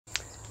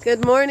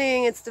Good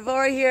morning, it's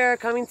Devorah here,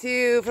 coming to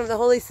you from the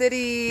holy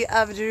city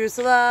of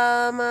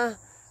Jerusalem.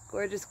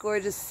 Gorgeous,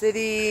 gorgeous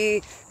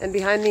city. And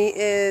behind me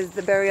is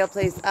the burial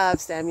place of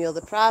Samuel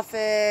the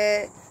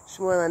prophet,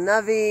 Shmuel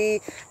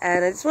Navi.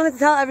 And I just wanted to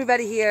tell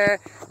everybody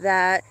here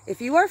that if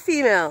you are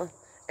female,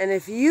 and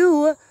if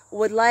you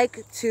would like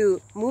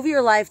to move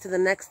your life to the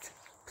next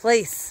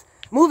place,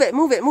 move it,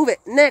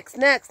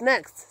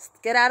 next.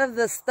 Get out of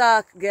the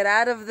stuck, get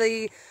out of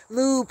the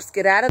loops,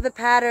 get out of the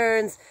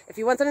patterns. If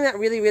you want something that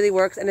really, really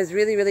works and is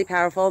really, really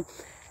powerful,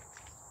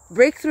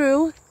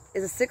 Breakthrough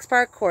is a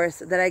 6-part course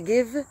that I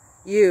give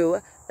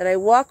you, that I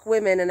walk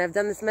women, and I've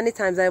done this many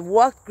times. I've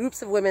walked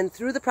groups of women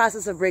through the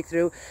process of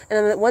breakthrough,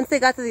 and then once they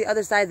got to the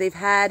other side, they've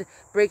had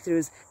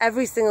breakthroughs.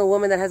 Every single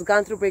woman that has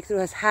gone through breakthrough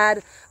has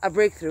had a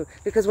breakthrough,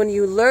 because when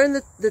you learn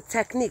the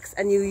techniques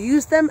and you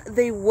use them,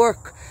 they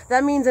work.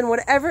 That means in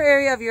whatever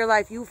area of your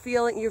life you're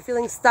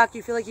feeling stuck,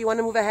 you feel like you want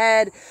to move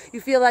ahead,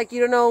 you feel like you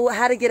don't know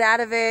how to get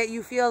out of it,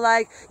 you feel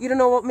like you don't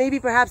know what,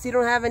 maybe perhaps you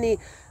don't have any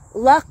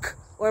luck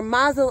or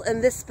mazel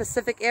in this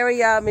specific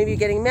area, maybe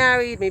getting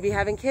married, maybe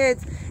having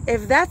kids.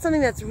 If that's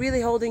something that's really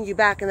holding you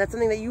back, and that's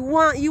something that you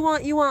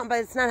want, but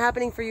it's not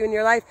happening for you in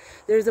your life,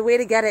 there's a way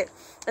to get it,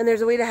 and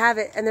there's a way to have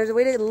it, and there's a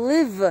way to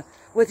live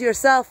with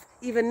yourself,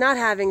 even not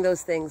having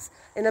those things,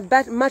 in a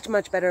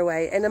much better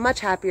way, in a much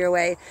happier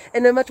way,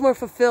 in a much more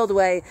fulfilled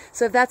way.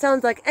 So if that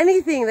sounds like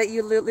anything that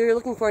you're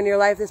looking for in your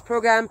life, this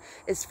program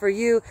is for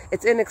you.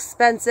 It's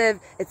inexpensive,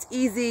 it's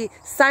easy.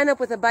 Sign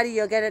up with a buddy,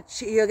 you'll get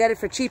it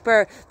for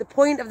cheaper. The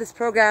point of this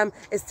program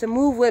is to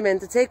move women,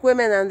 to take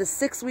women on the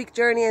 6-week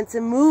journey and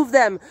to move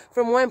them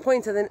from one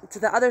point to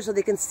the other, so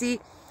they can see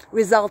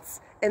results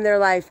in their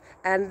life.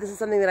 And this is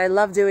something that I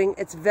love doing.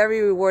 It's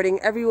very rewarding.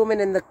 Every woman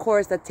in the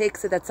course that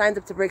takes it, that signs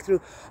up to Breakthrough,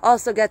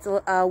 also gets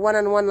a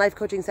one-on-one life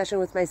coaching session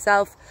with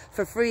myself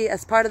for free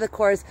as part of the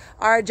course.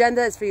 Our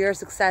agenda is for your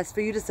success,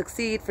 for you to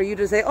succeed, for you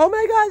to say, oh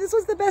my God, this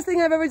was the best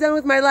thing I've ever done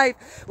with my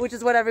life, which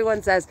is what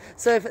everyone says.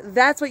 So if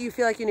that's what you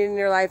feel like you need in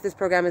your life, this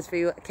program is for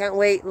you. I can't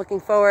wait. Looking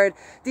forward.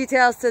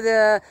 Details to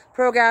the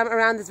program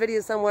around this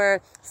video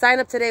somewhere. Sign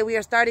up today. We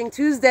are starting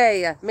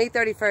Tuesday, May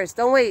 31st.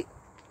 Don't wait.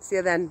 See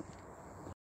you then.